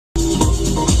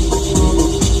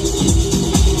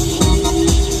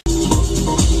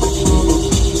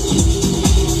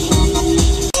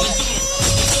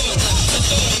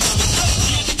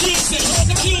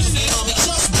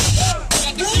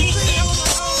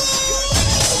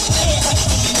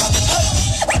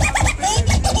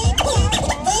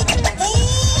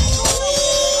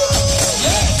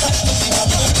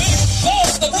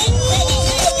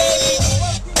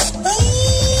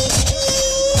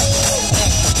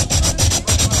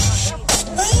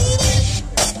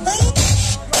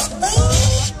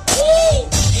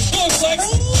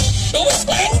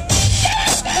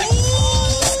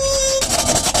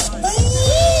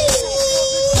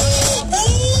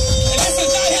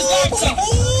laptop.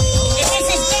 And this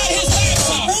is not his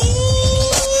laptop.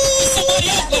 It's somebody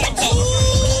else's laptop.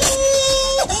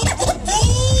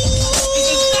 This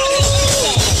is not his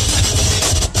laptop.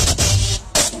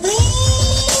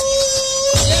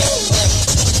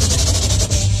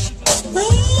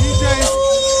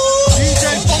 DJ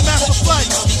from Master Flight,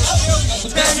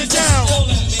 tearing it down.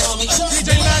 DJ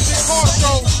Magic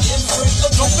Carshow,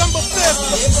 November 5th.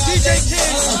 DJ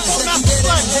King from Master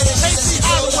Flight, KC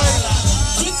Holloway.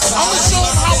 I'ma show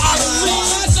them how I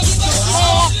lead the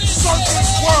car circuit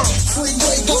world.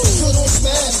 Freeway got the foot on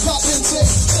smash, pop in tech,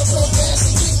 step on fast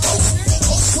and keep going.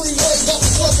 Freeway got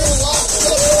the club on lock,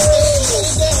 shut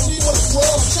it down, we want the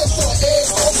world, check for an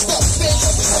egg, don't stop, stand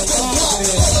up, step on the block.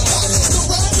 All the box, the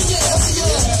rap in your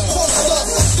area, post up,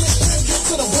 this trip, get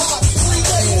to the block.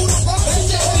 Freeway, who the rock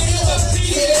in your area?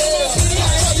 Yeah,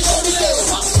 shut me down,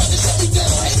 shut me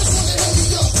down, haters wanna hear me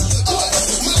up.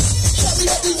 Carry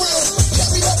every round,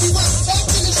 back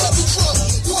in the Chevy truck.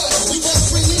 What? We got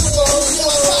 3 years ago, we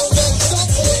got rock back, stop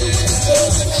it. You in the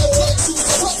club, and have black suits,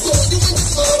 rock on, you in the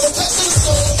club, and back to the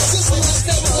song. Since we was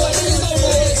stepping on in the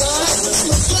way, she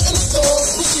was splitting the door,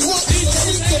 but she want me to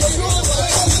sleep in the room,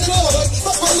 like I'm in the club.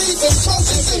 But believe in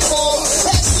trusting and fall,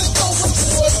 accident over to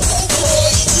it, oh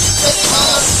boy. That's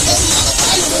hard, that's not a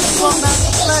fight. From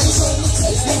Master Flight,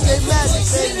 DJ Magic,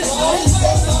 baby.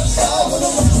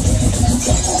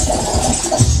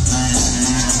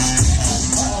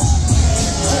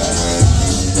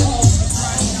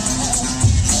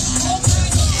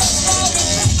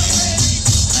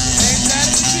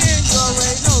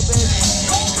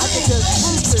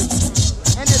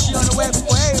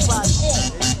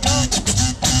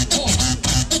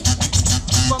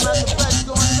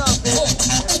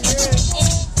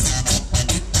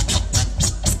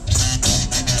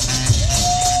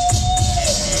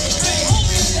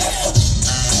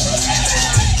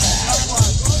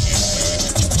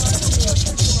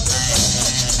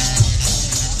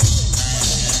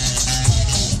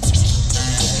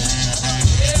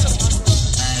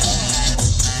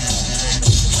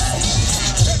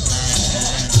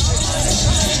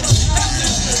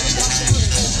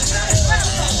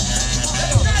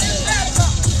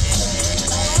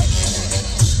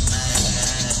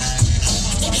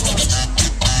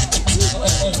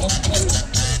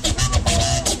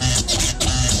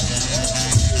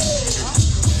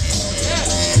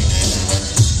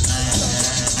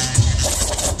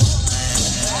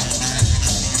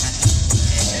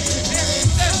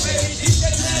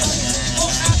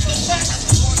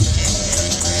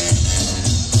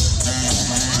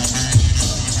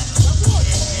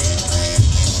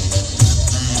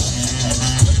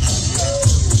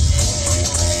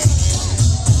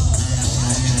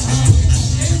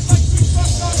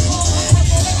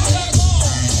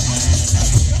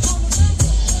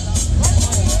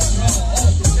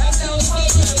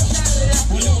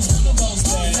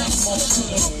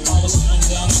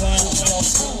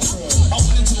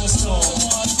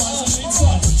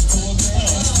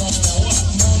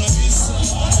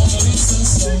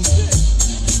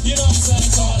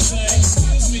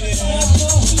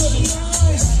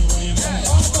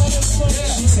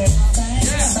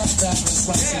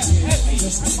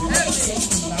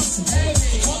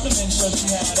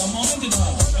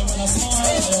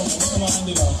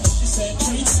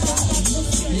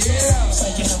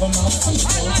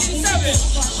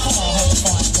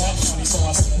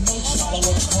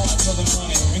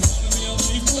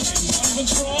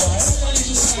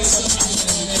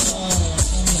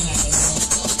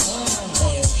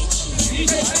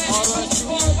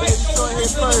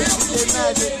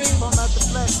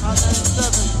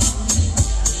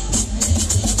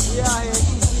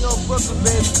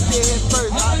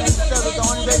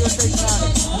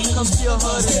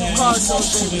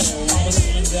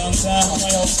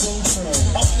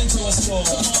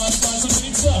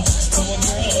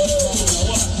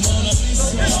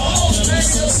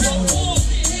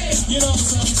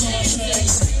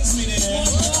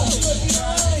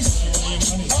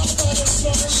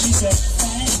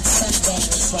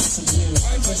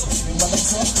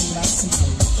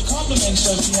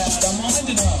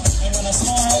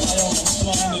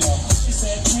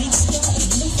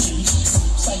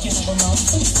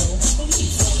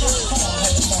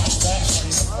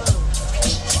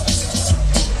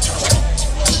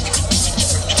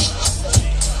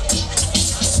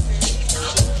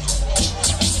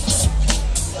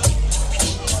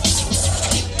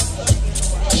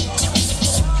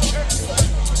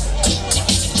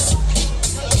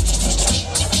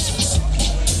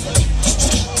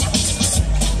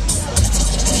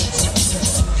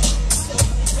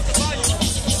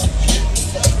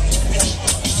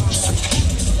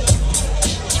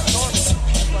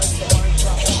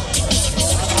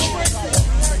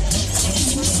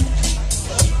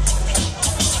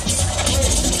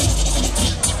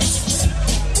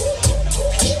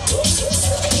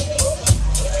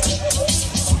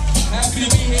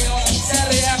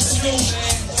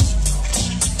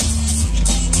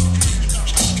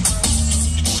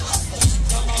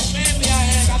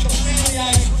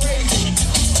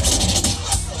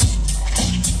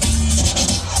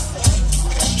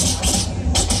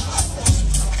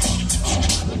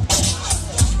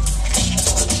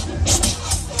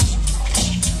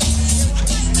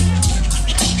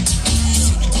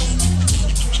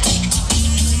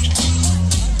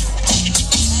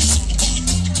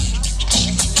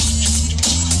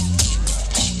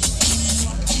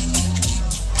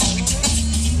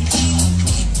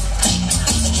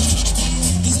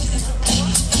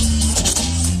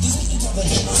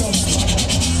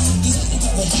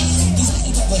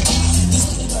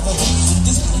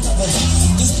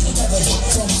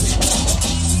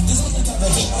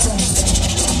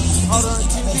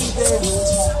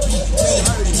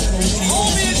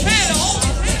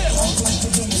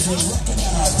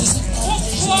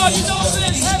 you know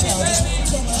this, heavy, baby.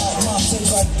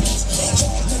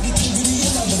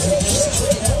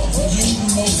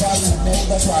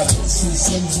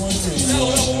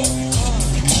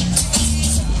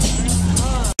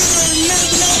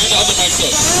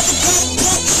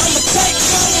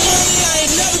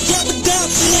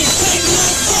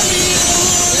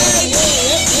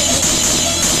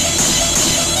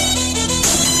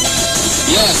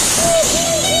 Yes.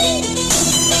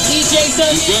 DJ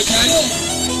Sun. You good, man?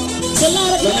 It's a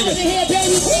lot of guys in here,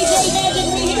 baby. DJ Magic,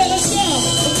 we here. Let's go.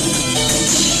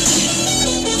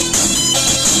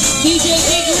 DJ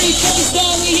Hickory, Philly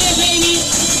Star, we here, baby.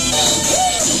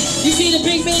 You see the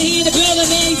big man here in the building,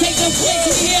 man. He take them flicks,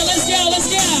 we here. Let's go, let's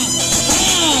go.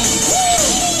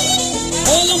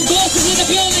 All them bosses in the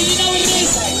building, you know what it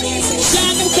is.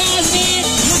 Shine them cars, man.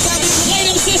 Play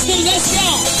them systems, let's go.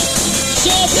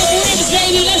 Show up the rims,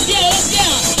 baby. Let's go, let's go.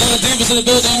 All the demons in the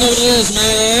building, you know what it is,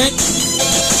 man.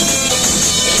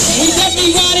 We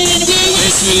definitely riding in the way.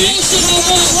 Hey, sweetie.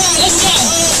 Let's go.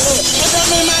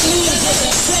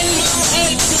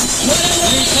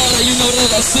 You call it, you know what it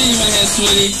is. I see you, man,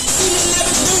 sweetie.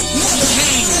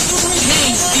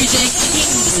 Hang, DJ.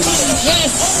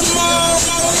 Yes.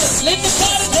 Let the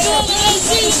party go. Let's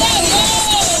see that.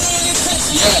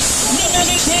 Yes.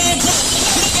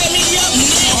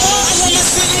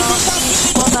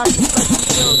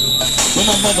 Where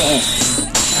my mother at?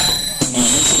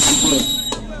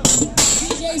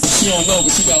 She don't know,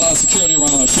 but she got a lot of security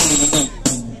around her. She don't even know.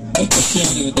 She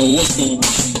don't even know what's going on.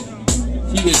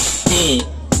 She is good.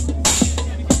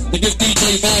 To give DJ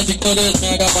Magic know this,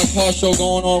 man, I got my car show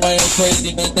going on right here,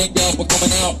 crazy, man. Thank y'all for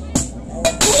coming out.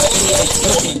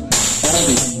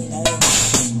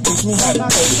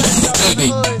 Heavy.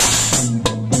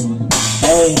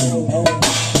 Hey.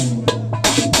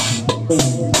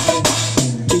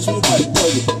 Teach me how to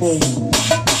play it.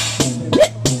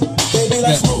 Baby,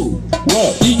 let's move.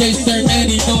 What? DJ Sir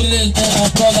Manny, you know what it is, man. My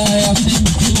brother, I see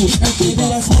you. Baby,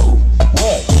 let's move.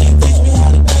 What? Teach me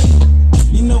how to play it.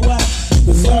 You know why?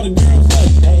 Cause all the girls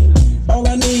like it. All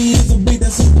I need is a beat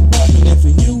that's super poppin'. And for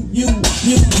you.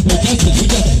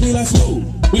 Baby, let's move.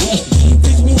 What? Can you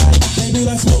teach me how to? Baby,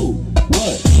 let's move.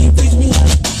 What? Can you teach me how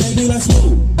to? Baby, let's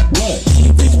move. What? Can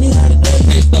you teach me how to?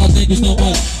 Hey, Star, thank you so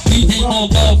much. DJ on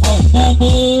love for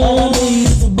all I need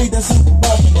is a beat that's super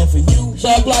poppin'. And for you.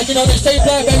 Shop Black, you know this. Stay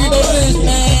Black, baby, you know what it is,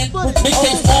 man.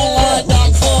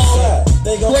 Mixtapesonline.com.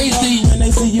 Crazy.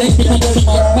 Thanks for coming to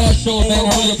my car show, man. I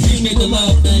really appreciate the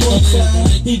love, man. You know what it is.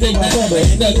 DJ Magic.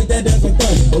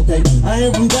 Okay, I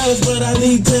ain't from Dallas, but I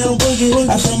lead town boogie.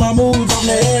 I show my moves on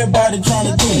to everybody trying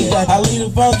to do it. I lead the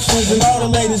functions and all the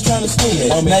ladies trying to school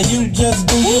it. Now you just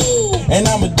do it, and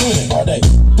I'ma do it all day.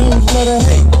 Dudes let her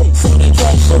hate, so they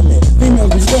try to show me.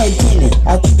 Females be stuck to me,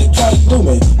 I think they try to do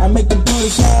me. I make the booty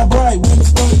shine bright when it's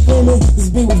started for me. This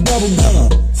beat was double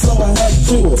done, so I had to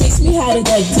do it. Teach me how to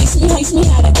duck, teach me how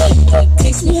to duck,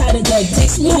 teach me how to duck,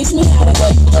 teach me how to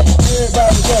duck.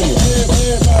 Everybody tell me,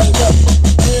 everybody tell me,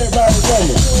 everybody tell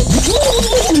me.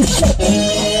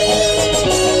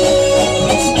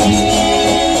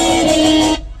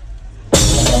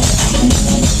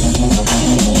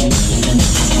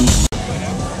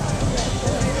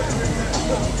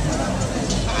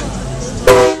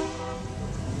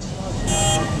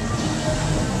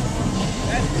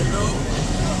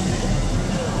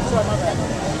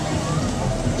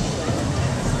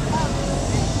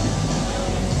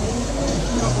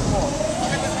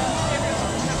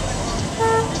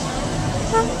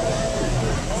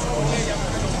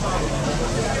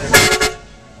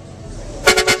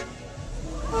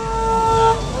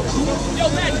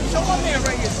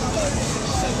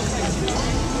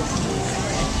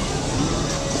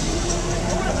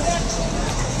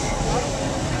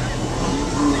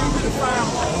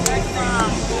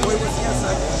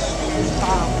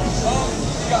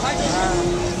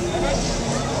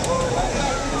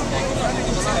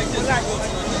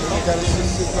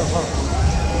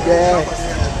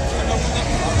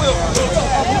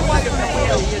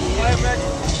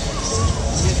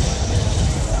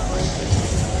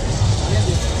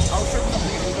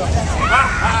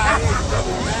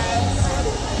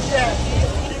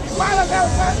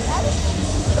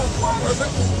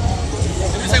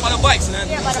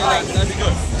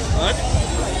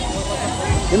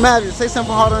 Imagine, say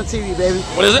something for Harder on TV, baby.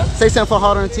 What is it? Say something for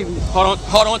Harder on TV. Hard on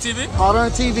TV? Harder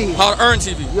on TV. Hard earn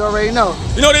TV. You already know.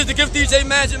 You know this, the gift DJ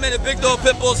Magic, man, the Big Dog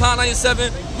Pitbulls, Hot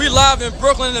 97. We live in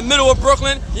Brooklyn, in the middle of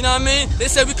Brooklyn. You know what I mean? They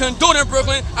said we couldn't do it in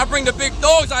Brooklyn. I bring the big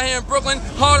dogs out here in Brooklyn.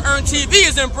 Hard earn TV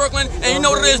is in Brooklyn. And you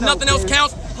know what it is, nothing else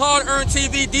counts. Hard earn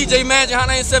TV, DJ Magic, Hot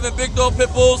 97, Big Dog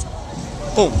Pitbulls.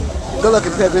 Boom. Good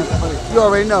looking, Pippin. You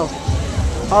already know.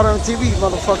 Harder on TV,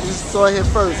 motherfuckers. Saw it here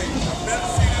first.